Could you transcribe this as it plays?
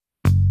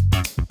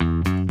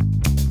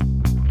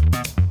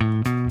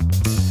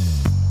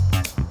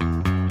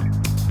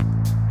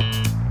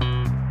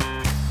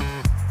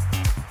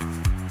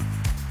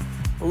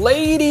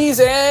Ladies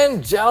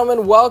and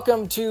gentlemen,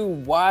 welcome to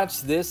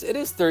Watch This. It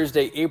is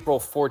Thursday, April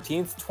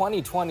 14th,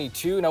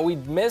 2022. Now, we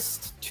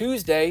missed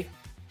Tuesday,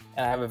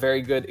 and I have a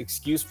very good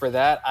excuse for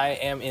that. I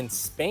am in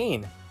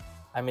Spain.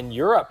 I'm in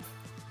Europe.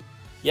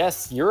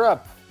 Yes,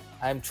 Europe.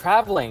 I'm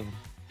traveling.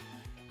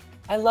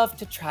 I love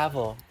to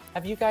travel.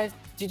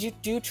 Did you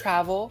do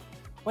travel?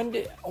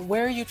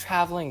 Where are you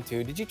traveling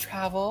to? Did you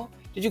travel?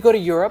 Did you go to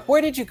Europe?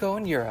 Where did you go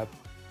in Europe?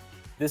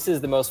 This is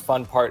the most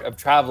fun part of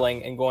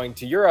traveling and going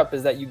to Europe,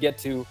 is that you get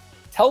to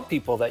tell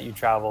people that you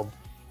traveled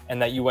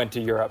and that you went to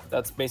Europe.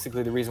 That's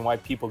basically the reason why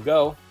people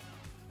go.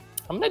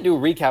 I'm going to do a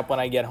recap when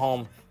I get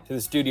home to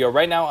the studio.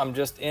 Right now, I'm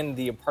just in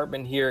the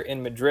apartment here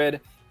in Madrid,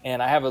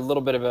 and I have a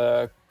little bit of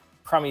a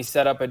crummy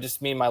setup. I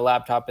just me and my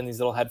laptop and these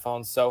little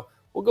headphones. So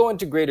we'll go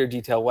into greater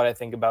detail what I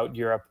think about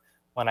Europe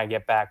when I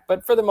get back.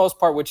 But for the most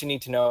part, what you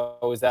need to know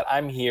is that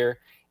I'm here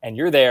and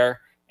you're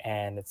there,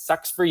 and it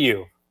sucks for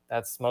you.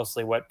 That's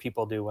mostly what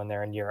people do when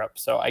they're in Europe.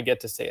 So I get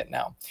to say it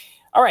now.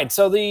 All right.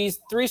 So these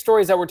three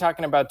stories that we're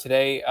talking about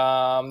today,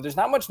 there's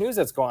not much news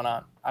that's going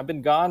on. I've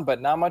been gone, but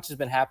not much has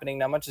been happening.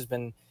 Not much has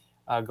been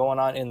going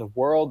on in the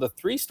world. The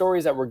three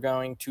stories that we're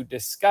going to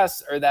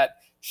discuss are that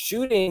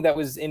shooting that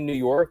was in New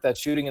York, that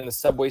shooting in the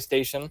subway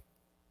station,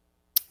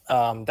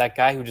 that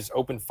guy who just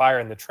opened fire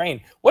in the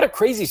train. What a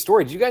crazy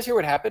story. Did you guys hear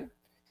what happened?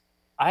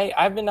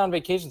 I've been on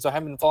vacation, so I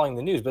haven't been following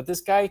the news. But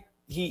this guy,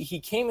 he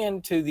came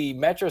into the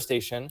metro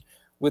station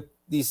with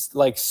these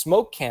like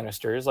smoke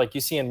canisters like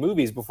you see in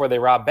movies before they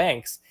rob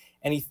banks.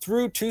 And he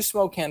threw two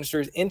smoke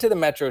canisters into the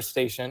metro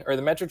station or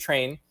the metro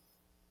train.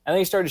 And then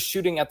he started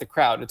shooting at the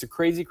crowd. It's a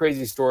crazy,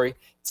 crazy story. It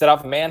set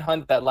off a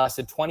manhunt that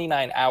lasted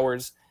 29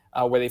 hours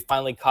where they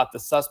finally caught the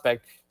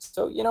suspect.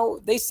 So,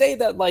 they say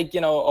that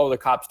the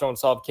cops don't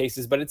solve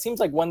cases, but it seems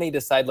like when they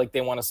decide like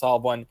they want to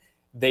solve one,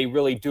 they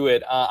really do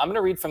it. I'm going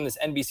to read from this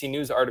NBC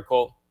News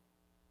article.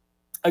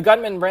 A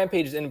gunman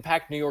rampaged in a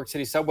packed New York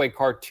City subway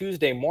car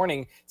Tuesday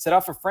morning, set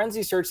off a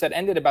frenzy search that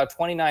ended about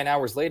 29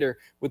 hours later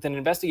with an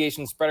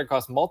investigation spread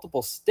across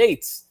multiple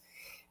states.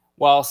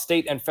 While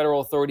state and federal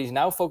authorities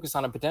now focus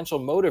on a potential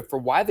motive for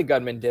why the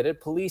gunman did it,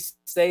 police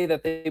say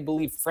that they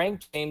believe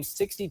Frank James,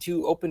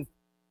 62, opened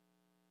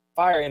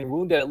fire and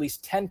wounded at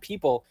least 10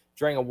 people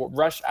during a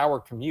rush hour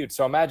commute.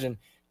 So imagine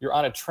you're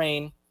on a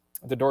train,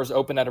 the doors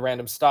open at a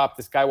random stop,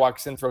 this guy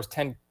walks in, throws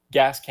 10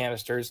 gas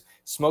canisters,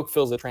 smoke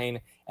fills the train,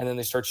 and then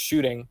they start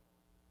shooting.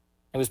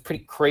 It was a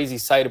pretty crazy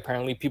sight.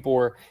 Apparently people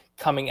were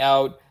coming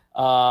out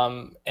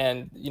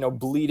and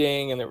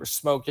bleeding, and there was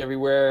smoke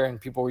everywhere,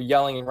 and people were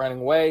yelling and running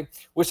away.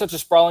 With such a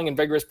sprawling and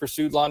vigorous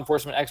pursuit, law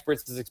enforcement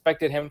experts has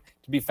expected him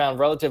to be found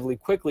relatively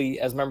quickly,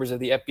 as members of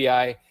the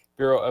FBI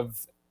Bureau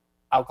of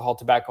Alcohol,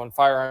 Tobacco, and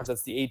Firearms,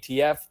 that's the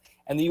ATF,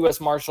 and the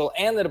U.S. Marshal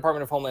and the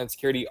Department of Homeland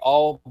Security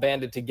all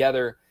banded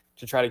together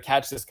to try to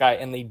catch this guy,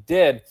 and they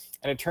did.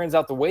 And it turns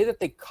out the way that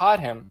they caught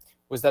him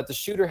was that the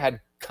shooter had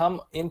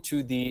come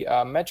into the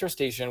metro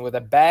station with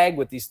a bag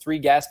with these 3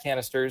 gas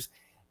canisters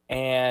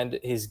and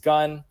his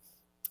gun.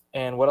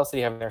 And what else did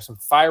he have in there? Some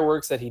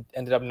fireworks that he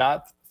ended up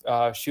not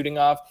shooting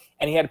off.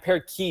 And he had a pair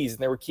of keys,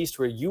 and they were keys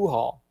to a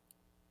U-Haul.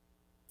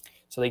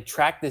 So they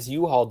tracked this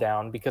U-Haul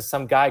down because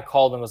some guy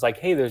called and was like,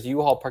 hey, there's a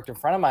U-Haul parked in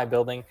front of my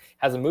building,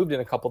 hasn't moved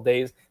in a couple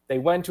days. They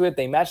went to it.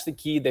 They matched the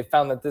key. They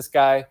found that this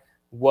guy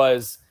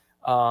was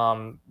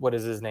what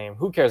is his name?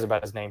 Who cares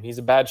about his name? He's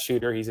a bad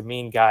shooter. He's a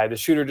mean guy. The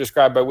shooter,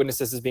 described by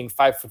witnesses as being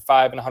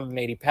 5'5" and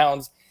 180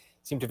 pounds,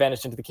 seemed to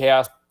vanish into the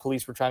chaos.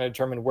 Police were trying to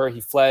determine where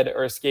he fled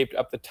or escaped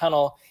up the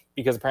tunnel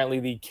because apparently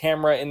the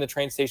camera in the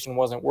train station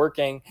wasn't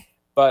working.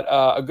 But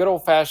a good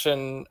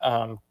old-fashioned,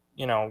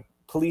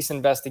 police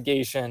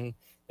investigation,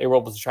 they were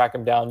able to track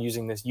him down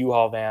using this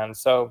U-Haul van.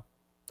 So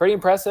pretty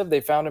impressive.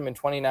 They found him in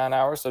 29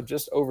 hours, so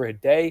just over a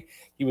day.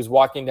 He was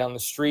walking down the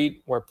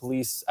street where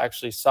police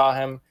actually saw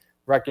him,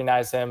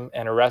 recognized him,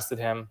 and arrested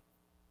him,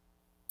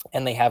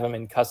 and they have him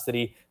in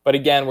custody. But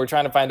again, we're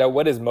trying to find out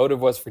what his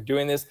motive was for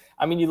doing this.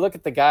 I mean, you look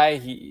at the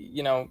guy,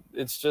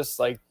 it's just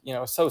like,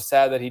 so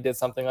sad that he did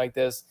something like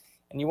this,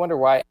 and you wonder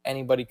why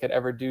anybody could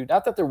ever do,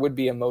 not that there would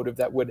be a motive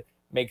that would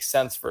make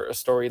sense for a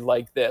story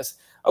like this.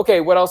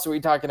 Okay, what else are we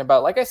talking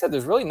about? Like I said,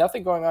 there's really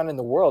nothing going on in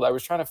the world. I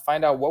was trying to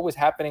find out what was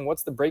happening,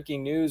 what's the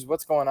breaking news,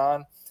 what's going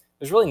on.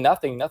 There's really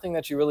nothing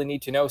that you really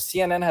need to know.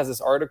 CNN has this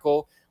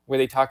article where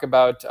they talk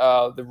about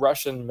the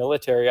Russian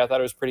military. I thought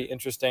it was pretty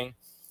interesting.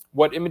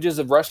 What images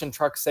of Russian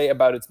trucks say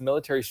about its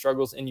military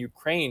struggles in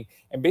Ukraine.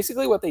 And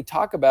basically what they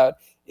talk about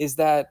is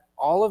that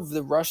all of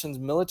the Russians'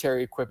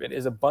 military equipment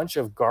is a bunch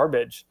of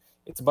garbage.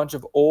 It's a bunch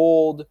of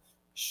old,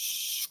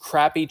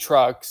 crappy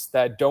trucks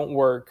that don't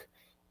work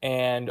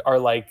and are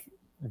like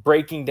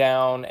breaking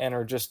down and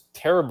are just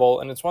terrible.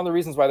 And it's one of the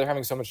reasons why they're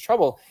having so much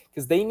trouble,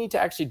 because they need to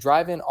actually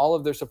drive in all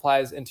of their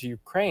supplies into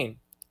Ukraine.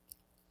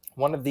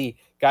 One of the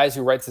guys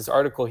who writes this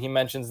article, he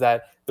mentions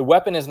that the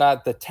weapon is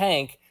not the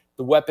tank,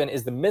 the weapon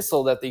is the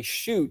missile that they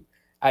shoot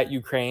at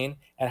Ukraine.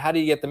 And how do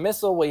you get the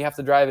missile? Well, you have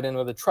to drive it in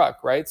with a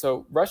truck, right?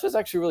 So Russia's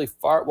actually really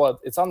far. Well,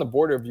 it's on the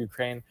border of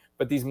Ukraine,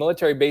 but these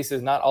military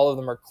bases, not all of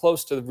them are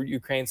close to the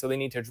Ukraine, so they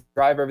need to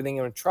drive everything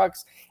in with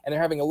trucks. And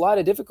they're having a lot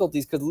of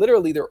difficulties because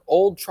literally their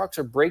old trucks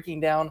are breaking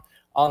down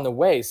on the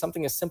way.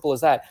 Something as simple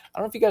as that. I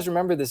don't know if you guys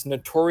remember this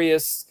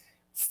notorious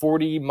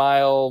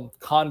 40-mile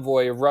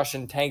convoy of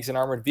Russian tanks and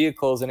armored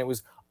vehicles, and it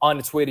was on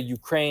its way to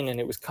Ukraine, and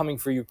it was coming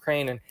for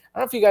Ukraine. And I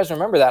don't know if you guys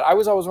remember that. I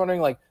was always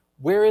wondering, like,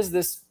 where is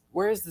this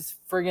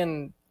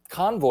friggin'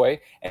 convoy?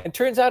 And it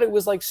turns out it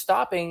was like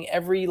stopping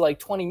every like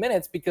 20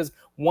 minutes because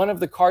one of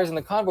the cars in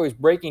the convoy is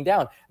breaking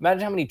down.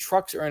 Imagine how many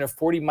trucks are in a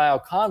 40-mile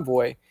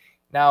convoy.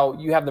 Now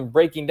you have them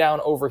breaking down,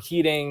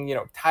 overheating,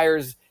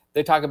 tires.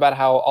 They talk about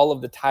how all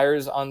of the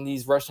tires on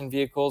these Russian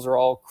vehicles are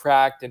all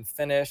cracked and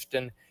finished,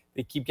 and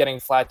they keep getting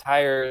flat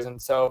tires. And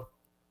so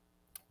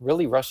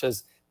really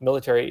Russia's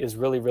military is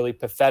really, really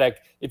pathetic.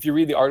 If you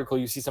read the article,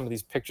 you see some of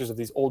these pictures of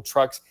these old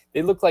trucks.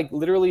 They look like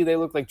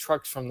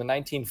trucks from the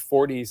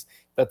 1940s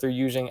that they're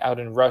using out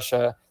in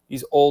Russia.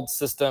 These old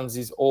systems,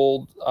 these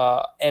old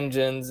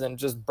engines, and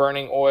just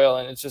burning oil.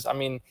 And it's just,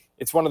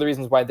 it's one of the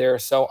reasons why they're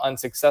so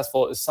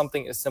unsuccessful is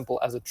something as simple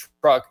as a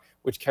truck,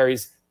 which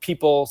carries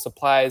people,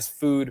 supplies,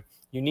 food.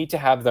 You need to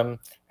have them,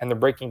 and they're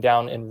breaking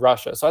down in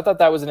Russia. So I thought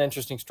that was an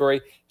interesting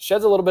story.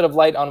 Sheds a little bit of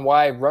light on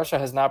why Russia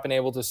has not been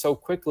able to so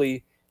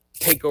quickly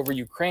take over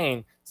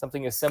Ukraine,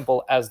 something as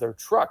simple as their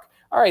truck.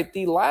 All right,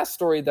 the last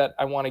story that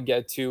I want to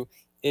get to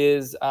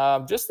is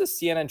just the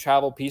CNN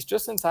travel piece.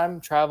 Just since I'm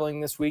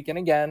traveling this week, and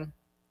again,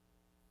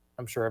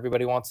 I'm sure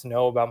everybody wants to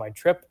know about my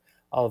trip.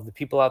 All of the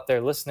people out there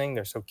listening,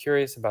 they're so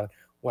curious about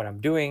what I'm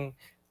doing.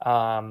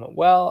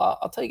 Well,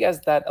 I'll tell you guys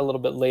that a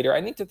little bit later. I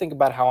need to think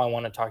about how I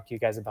want to talk to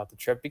you guys about the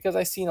trip because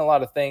I've seen a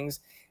lot of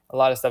things. A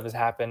lot of stuff has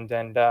happened,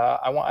 and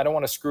I don't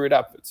want to screw it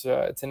up.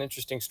 It's an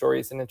interesting story.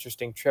 It's an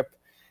interesting trip.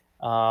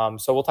 So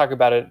we'll talk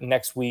about it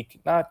next week,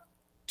 not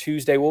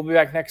Tuesday. We'll be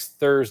back next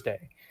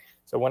Thursday.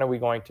 So when are we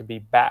going to be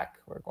back?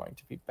 We're going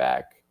to be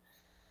back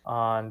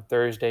on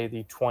Thursday,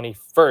 the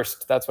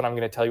 21st. That's when I'm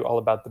going to tell you all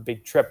about the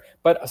big trip.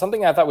 But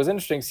something I thought was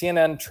interesting,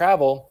 CNN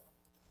Travel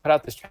put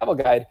out this travel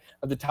guide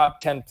of the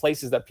top 10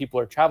 places that people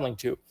are traveling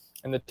to.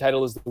 And the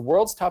title is The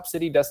World's Top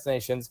City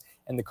Destinations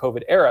in the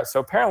COVID Era. So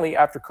apparently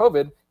after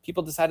COVID,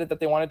 people decided that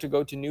they wanted to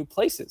go to new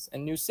places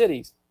and new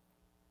cities.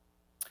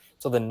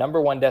 So the number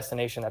one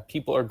destination that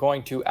people are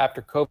going to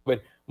after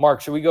COVID,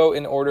 Mark, should we go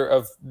in order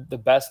of the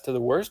best to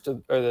the worst,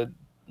 or the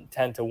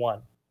 10 to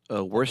 1?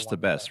 Worst to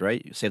best,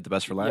 right? You save the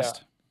best for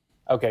last.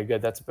 Yeah. Okay,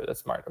 good. That's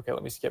smart. Okay,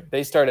 let me skip.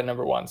 They start at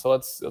number 1, so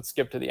let's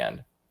skip to the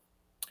end.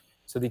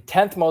 So the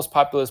 10th most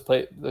popular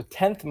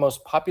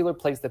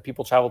place that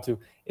people travel to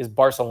is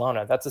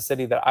Barcelona. That's a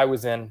city that I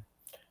was in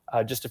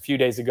just a few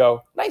days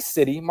ago. Nice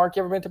city. Mark,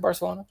 you ever been to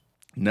Barcelona?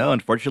 No,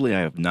 unfortunately, I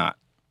have not.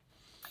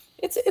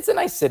 It's a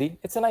nice city.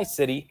 It's a nice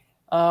city.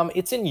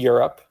 It's in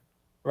Europe,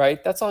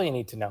 right? That's all you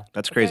need to know.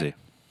 That's crazy. Okay?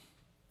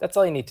 That's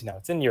all you need to know.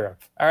 It's in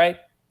Europe. All right.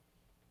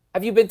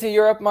 Have you been to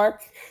Europe,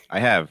 Mark? I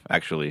have,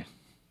 actually.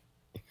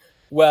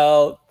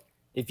 Well,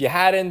 if you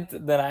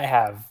hadn't, then I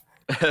have.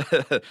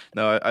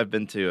 No, I've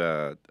been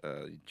to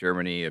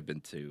Germany. I've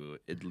been to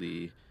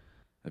Italy.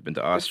 I've been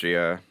to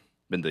Austria.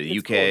 Been to the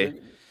UK.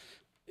 Cool.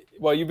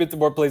 Well, you've been to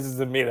more places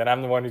than me. Then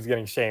I'm the one who's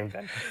getting shamed.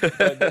 Then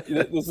but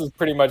this is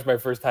pretty much my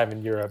first time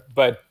in Europe.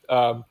 But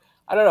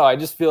I don't know. I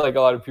just feel like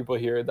a lot of people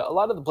here. A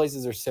lot of the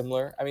places are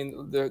similar. I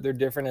mean, they're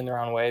different in their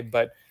own way.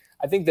 But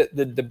I think that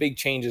the big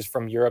change is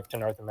from Europe to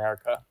North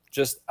America.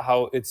 Just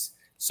how it's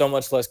so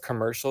much less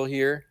commercial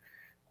here.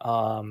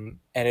 And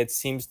it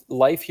seems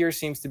life here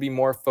seems to be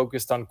more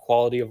focused on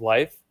quality of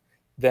life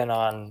than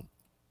on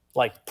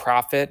like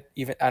profit.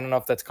 Even I don't know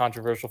if that's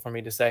controversial for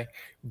me to say,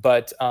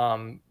 but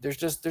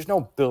there's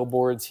no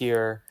billboards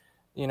here.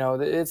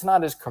 It's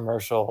not as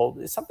commercial.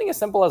 It's something as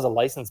simple as a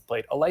license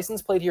plate. A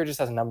license plate here just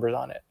has numbers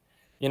on it.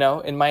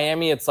 In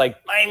Miami, it's like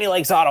Miami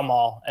Lakes Auto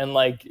Mall and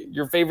like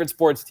your favorite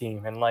sports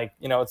team, and like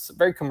it's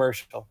very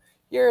commercial.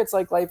 Here, it's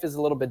like life is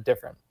a little bit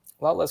different,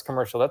 a lot less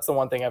commercial. That's the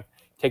one thing I've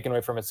taken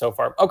away from it so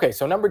far. Okay,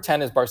 so number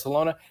 10 is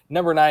Barcelona.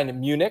 Number 9,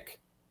 Munich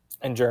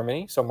in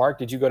Germany. So Mark,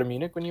 did you go to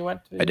Munich when you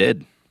went? I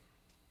did.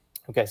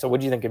 Okay, so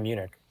what do you think of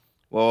Munich?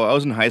 Well, I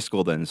was in high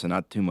school then, so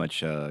not too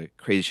much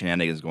crazy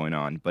shenanigans going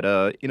on. But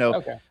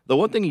Okay. the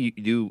one thing you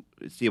do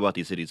see about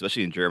these cities,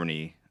 especially in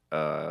Germany,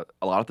 a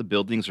lot of the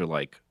buildings are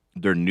like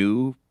they're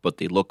new, but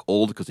they look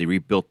old because they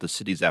rebuilt the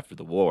cities after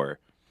the war.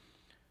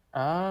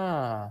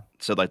 Ah,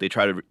 So like they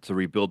try to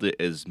rebuild it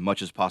as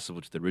much as possible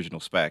to the original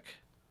spec.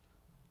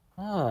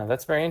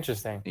 that's very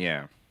interesting.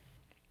 Yeah.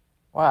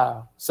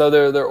 Wow. So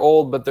they're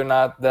old, but they're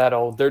not that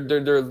old.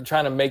 They're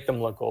trying to make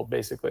them look old,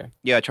 basically.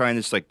 Yeah, try and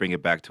just like bring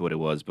it back to what it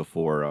was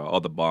before all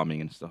the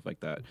bombing and stuff like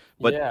that.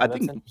 But Yeah, I that's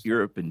think interesting.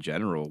 Europe in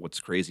general, what's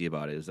crazy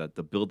about it is that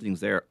the buildings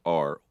there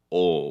are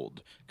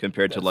old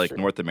compared to That's like true.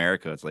 North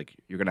America. It's like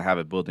you're gonna have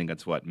a building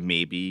that's what,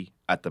 maybe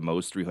at the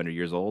most 300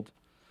 years old.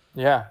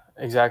 Yeah,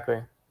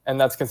 exactly. And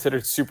that's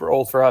considered super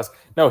old for us.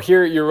 No,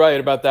 here you're right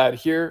about that.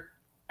 Here,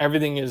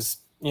 everything is,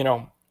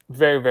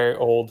 very, very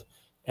old.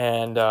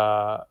 And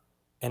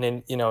and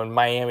in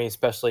Miami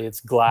especially, it's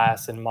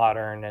glass and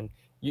modern, and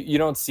you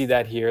don't see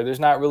that here. There's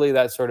not really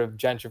that sort of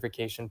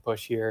gentrification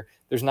push here.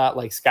 There's not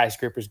like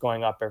skyscrapers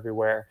going up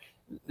everywhere.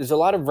 There's a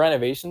lot of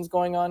renovations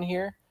going on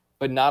here,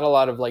 but not a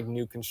lot of like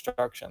new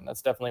construction.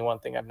 That's definitely one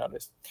thing I've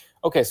noticed.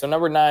 Okay, so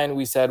number 9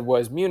 we said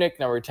was Munich.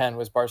 Number 10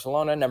 was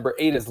Barcelona. Number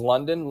 8 is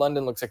London.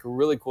 London looks like a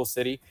really cool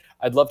city.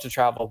 I'd love to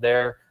travel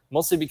there,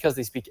 mostly because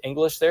they speak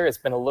English there. It's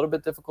been a little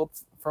bit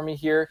difficult for me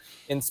here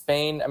in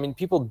Spain. I mean,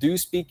 people do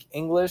speak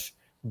English,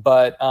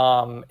 but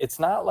it's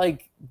not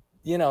like,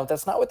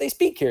 that's not what they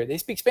speak here. They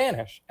speak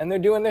Spanish and they're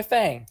doing their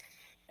thing.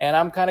 And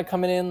I'm kind of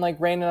coming in like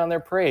raining on their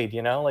parade,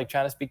 like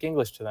trying to speak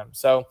English to them.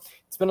 So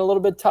it's been a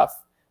little bit tough.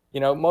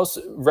 Most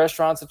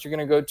restaurants that you're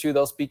going to go to,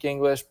 they'll speak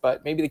English,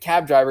 but maybe the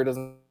cab driver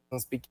doesn't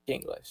speak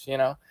English,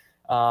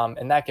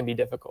 and that can be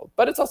difficult.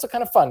 But it's also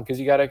kind of fun because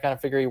you got to kind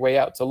of figure your way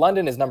out. So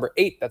London is number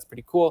 8. That's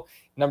pretty cool.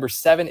 Number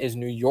 7 is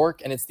New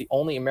York, and it's the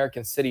only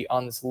American city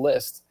on this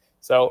list.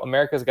 So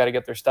America's got to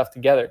get their stuff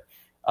together.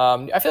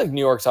 I feel like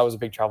New York's always a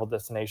big travel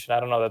destination. I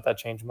don't know that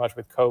changed much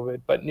with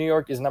COVID, but New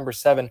York is number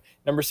 7.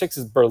 Number 6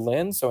 is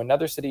Berlin, so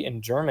another city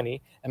in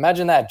Germany.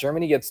 Imagine that.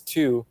 Germany gets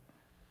 2,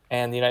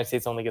 and the United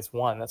States only gets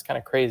 1. That's kind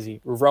of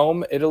crazy.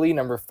 Rome, Italy,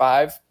 number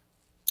 5.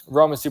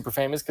 Rome is super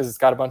famous because it's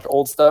got a bunch of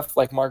old stuff,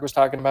 like Mark was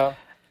talking about.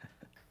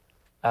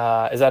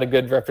 Is that a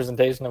good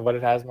representation of what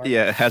it has, Mark?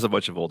 Yeah, it has a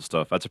bunch of old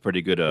stuff. That's a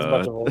pretty good It's a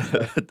bunch of old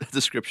stuff.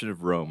 description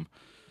of Rome.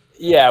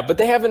 Yeah, but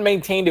they haven't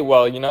maintained it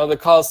well. The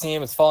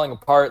Colosseum is falling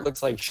apart,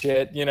 looks like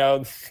shit. Yeah,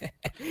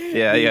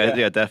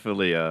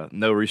 definitely.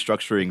 No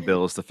restructuring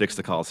bills to fix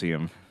the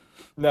Colosseum.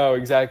 No,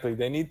 exactly.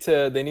 They need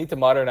to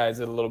modernize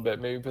it a little bit.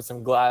 Maybe put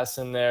some glass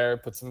in there,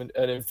 put an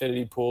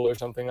infinity pool or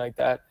something like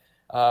that.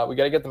 We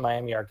got to get the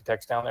Miami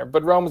architects down there.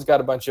 But Rome has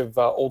got a bunch of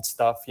old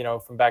stuff,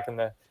 from back in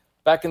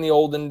the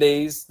olden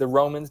days. The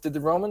Romans. Did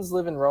the Romans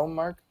live in Rome,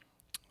 Mark?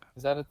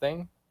 Is that a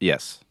thing?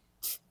 Yes.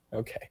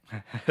 Okay.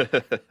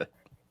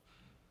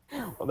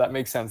 Well, that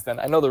makes sense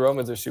then. I know the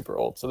Romans are super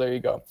old, so there you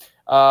go.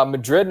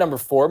 Madrid, number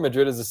 4.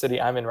 Madrid is the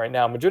city I'm in right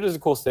now. Madrid is a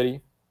cool city.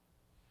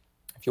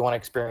 If you want to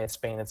experience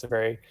Spain, it's a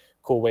very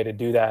cool way to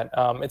do that.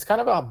 It's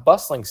kind of a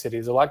bustling city.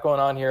 There's a lot going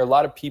on here, a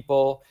lot of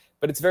people,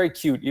 but it's very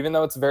cute. Even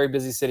though it's a very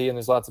busy city and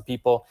there's lots of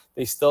people,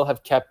 they still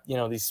have kept,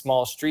 these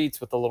small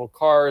streets with the little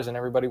cars and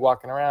everybody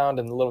walking around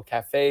and the little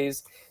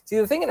cafes. See,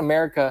 the thing in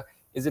America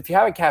is if you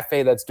have a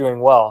cafe that's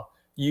doing well,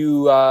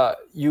 you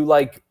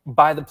like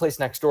buy the place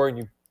next door and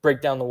you break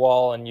down the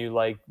wall and you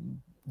like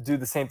do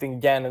the same thing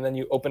again, and then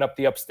you open up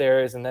the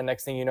upstairs, and then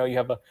next thing you know, you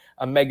have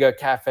a mega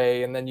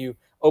cafe, and then you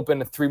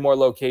open 3 more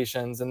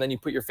locations, and then you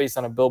put your face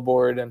on a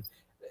billboard. And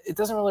it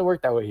doesn't really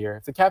work that way here.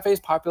 If the cafe is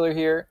popular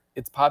here,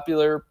 it's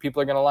popular,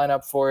 people are going to line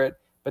up for it,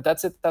 but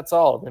that's it. That's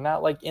all. They're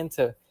not like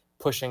into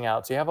pushing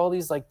out. So you have all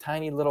these like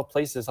tiny little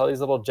places, all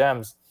these little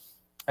gems,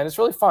 and it's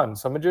really fun.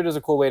 So Madrid is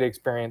a cool way to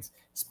experience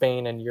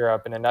Spain and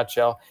Europe in a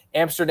nutshell.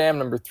 Amsterdam,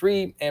 number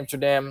 3.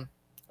 Amsterdam,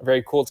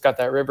 very cool. It's got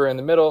that river in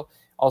the middle.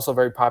 Also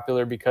very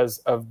popular because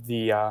of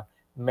the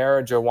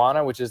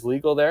marijuana, which is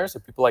legal there. So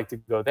people like to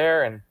go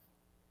there and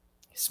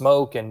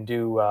smoke and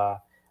do,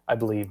 I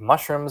believe,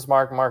 mushrooms.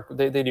 Mark,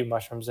 they do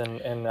mushrooms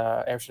in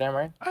Amsterdam,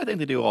 right? I think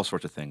they do all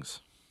sorts of things.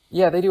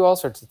 Yeah, they do all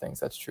sorts of things.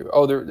 That's true.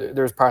 Oh,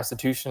 there's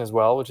prostitution as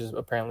well, which is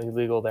apparently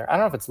legal there. I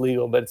don't know if it's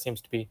legal, but it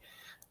seems to be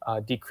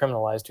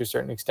decriminalized to a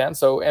certain extent.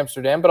 So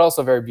Amsterdam, but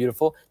also very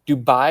beautiful.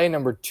 Dubai,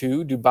 number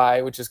 2.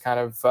 Dubai, which is kind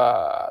of,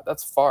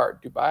 that's far.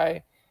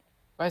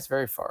 Dubai's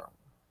very far.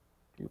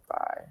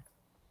 Dubai,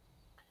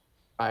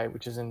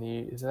 which is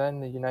that in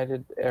the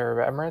United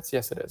Arab Emirates?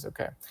 Yes, it is.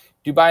 Okay.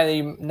 Dubai, the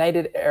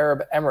United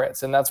Arab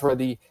Emirates, and that's where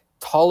the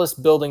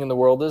tallest building in the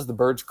world is, the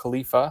Burj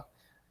Khalifa.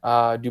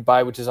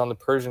 Dubai, which is on the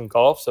Persian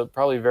Gulf, so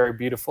probably very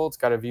beautiful. It's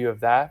got a view of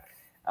that.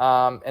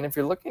 And if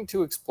you're looking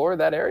to explore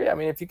that area, I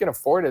mean, if you can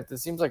afford it,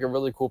 this seems like a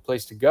really cool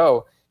place to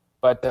go,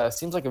 but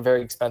seems like a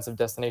very expensive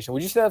destination.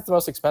 Would you say that's the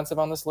most expensive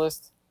on this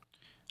list?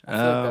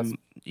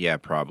 Yeah,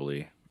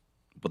 probably.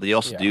 But they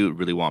also Yeah. do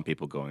really want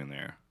people going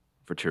there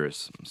for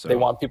tourism. So They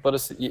want people to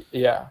see.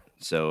 Yeah.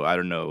 So I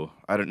don't know.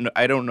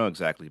 I don't know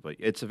exactly, but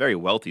it's a very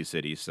wealthy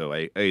city, so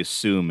I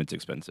assume it's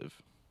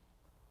expensive.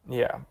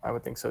 Yeah, I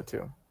would think so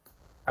too.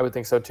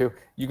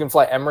 You can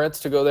fly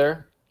Emirates to go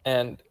there,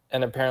 and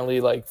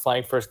apparently, like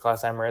flying first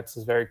class Emirates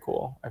is very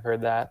cool. I've heard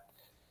that.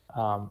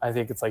 I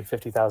think it's like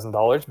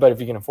 $50,000, but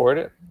if you can afford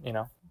it,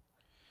 more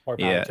power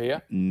Yeah, to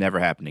you. never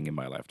happening in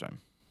my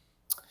lifetime.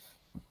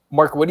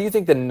 Mark, what do you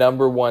think the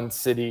number 1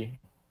 city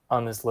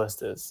on this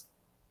list is?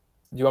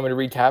 Do you want me to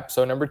recap?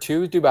 So number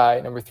 2 is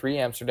Dubai, number 3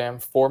 Amsterdam,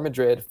 4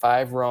 Madrid,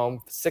 5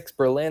 Rome, 6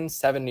 Berlin,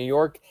 7 New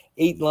York,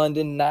 8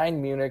 London,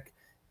 9 Munich,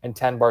 and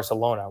 10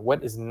 Barcelona.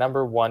 What is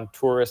number 1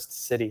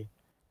 tourist city?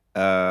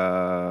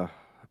 Uh,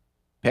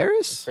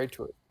 Paris? Great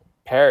tour.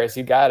 Paris,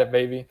 you got it,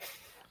 baby.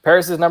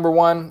 Paris is number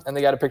 1, and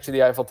they got a picture of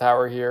the Eiffel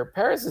Tower here.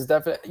 Paris is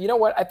definitely, you know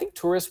what? I think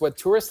what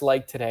tourists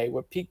like today,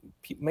 what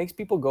makes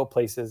people go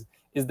places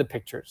is the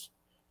pictures,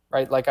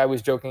 right? Like I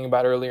was joking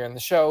about earlier in the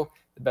show,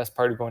 the best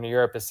part of going to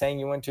Europe is saying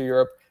you went to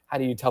Europe. How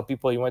do you tell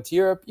people you went to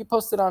Europe? You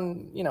post it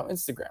on,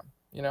 Instagram,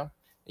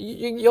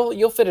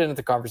 You'll fit it into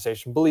the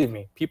conversation. Believe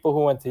me, people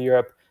who went to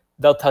Europe,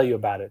 they'll tell you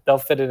about it. They'll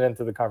fit it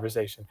into the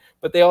conversation.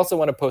 But they also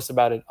want to post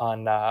about it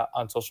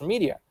on social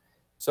media.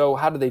 So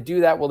how do they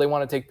do that? Well, they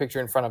want to take a picture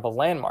in front of a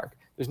landmark.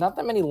 There's not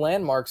that many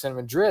landmarks in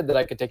Madrid that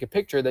I could take a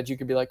picture that you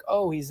could be like,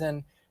 oh, he's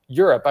in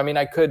Europe. I mean,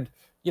 I could,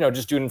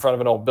 just do it in front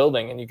of an old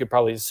building, and you could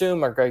probably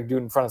assume, or I could do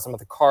it in front of some of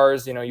the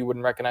cars. You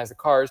wouldn't recognize the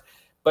cars.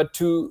 But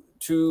to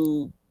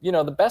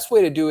the best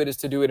way to do it is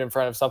to do it in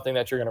front of something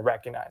that you're going to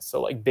recognize.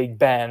 So like Big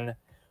Ben,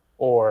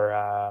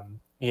 or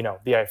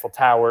the Eiffel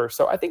Tower.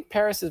 So I think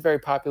Paris is very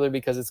popular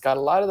because it's got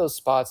a lot of those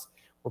spots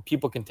where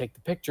people can take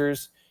the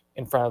pictures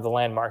in front of the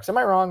landmarks. Am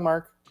I wrong,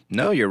 Mark?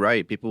 No, you're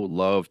right. People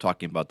love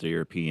talking about their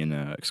European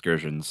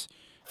excursions,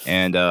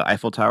 and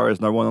Eiffel Tower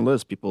is number one on the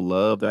list. People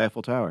love the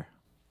Eiffel Tower.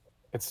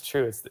 It's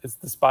true. It's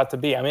the spot to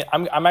be. I mean,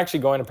 I'm actually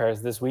going to Paris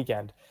this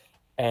weekend,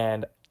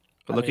 and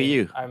But look at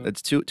you.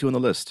 It's two on the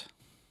list.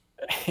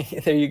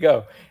 There you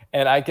go.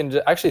 And I can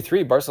actually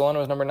 3. Barcelona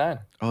was number 9.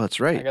 Oh, that's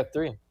right. I got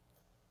 3.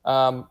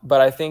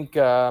 But I think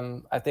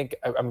I'm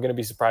going to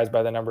be surprised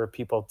by the number of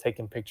people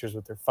taking pictures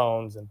with their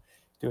phones and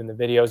doing the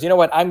videos. You know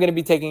what? I'm going to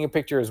be taking a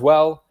picture as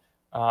well,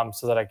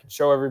 so that I can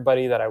show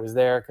everybody that I was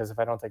there. Because if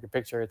I don't take a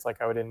picture, it's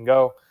like I didn't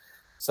go.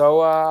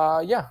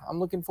 So yeah, I'm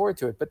looking forward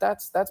to it. But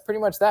that's pretty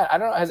much that. I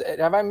don't know.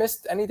 Have I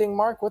missed anything,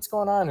 Mark? What's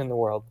going on in the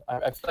world?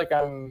 I feel like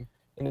I'm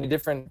in a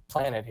different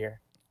planet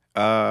here.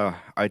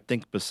 I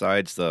think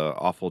besides the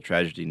awful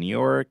tragedy in New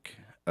York,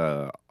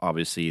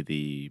 obviously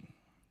the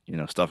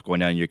stuff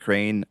going on in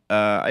Ukraine,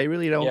 I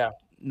really don't Yeah,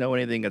 know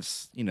anything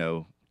that's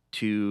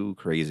too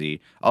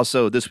crazy.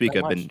 Also, this week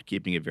not I've been much.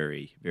 keeping it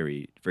very,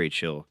 very, very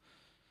chill,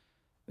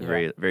 Yeah.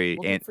 very, very,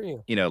 Well, and good for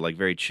you. like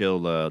very chill.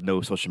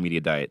 No social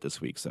media diet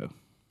this week. So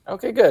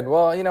Okay, good.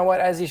 Well, you know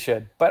what? As you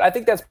should. But I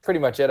think that's pretty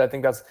much it. I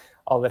think that's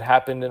all that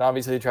happened. And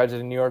obviously, the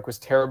tragedy in New York was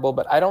terrible,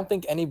 but I don't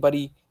think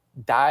anybody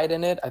died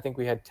in it. I think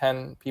we had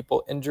 10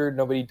 people injured.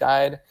 Nobody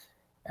died.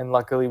 And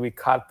luckily, we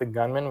caught the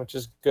gunman, which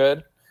is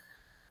good.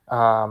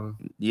 Um,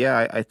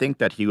 yeah, I think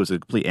that he was a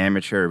complete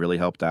amateur. Really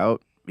helped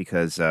out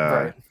because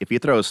right, if you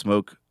throw a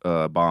smoke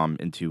bomb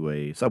into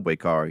a subway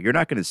car, you're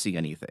not going to see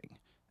anything.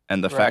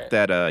 And the fact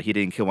right. that he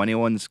didn't kill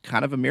anyone is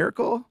kind of a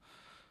miracle.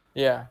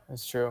 Yeah,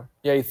 that's true.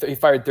 Yeah, he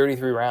fired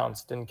 33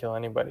 rounds, didn't kill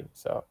anybody.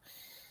 So,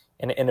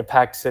 in a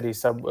packed city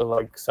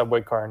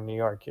subway car in New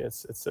York,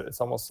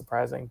 it's almost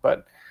surprising.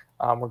 But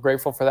we're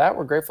grateful for that.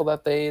 We're grateful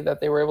that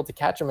they were able to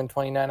catch him in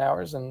 29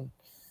 hours, and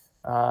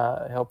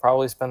he'll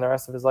probably spend the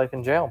rest of his life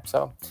in jail.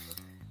 So,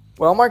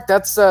 well, Mark,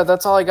 that's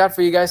all I got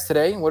for you guys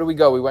today. What do we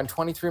go? We went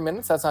 23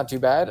 minutes. That's not too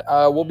bad.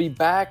 We'll be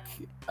back.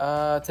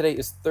 Today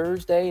is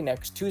Thursday.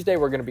 Next Tuesday,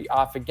 we're going to be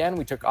off again.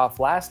 We took off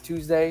last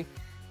Tuesday.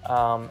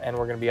 And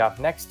we're going to be off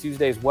next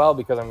Tuesday as well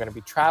because I'm going to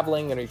be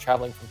traveling. I'm going to be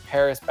traveling from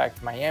Paris back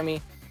to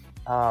Miami.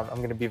 I'm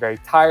going to be very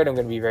tired. I'm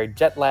going to be very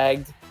jet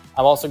lagged.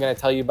 I'm also going to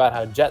tell you about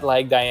how jet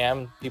lagged I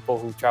am. People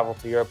who travel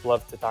to Europe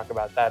love to talk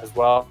about that as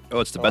well. Oh,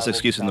 it's the So I best will be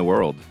excuse in the talking.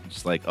 world.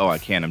 It's like, oh, I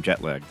can't. I'm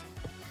jet lagged.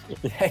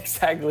 Yeah,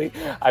 exactly.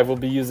 I will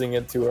be using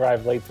it to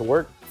arrive late to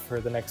work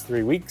for the next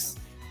 3 weeks,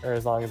 or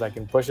as long as I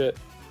can push it.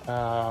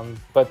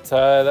 But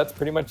that's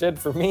pretty much it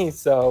for me.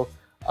 So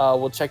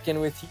we'll check in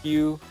with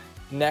you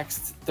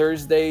next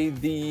Thursday,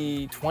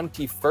 the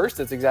 21st.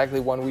 That's exactly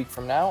 1 week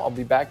from now. I'll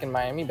be back in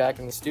Miami, back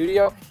in the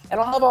studio, and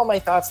I'll have all my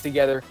thoughts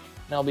together,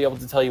 and I'll be able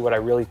to tell you what I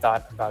really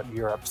thought about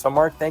Europe. So,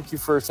 Mark, thank you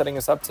for setting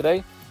us up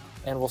today,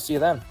 and we'll see you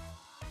then.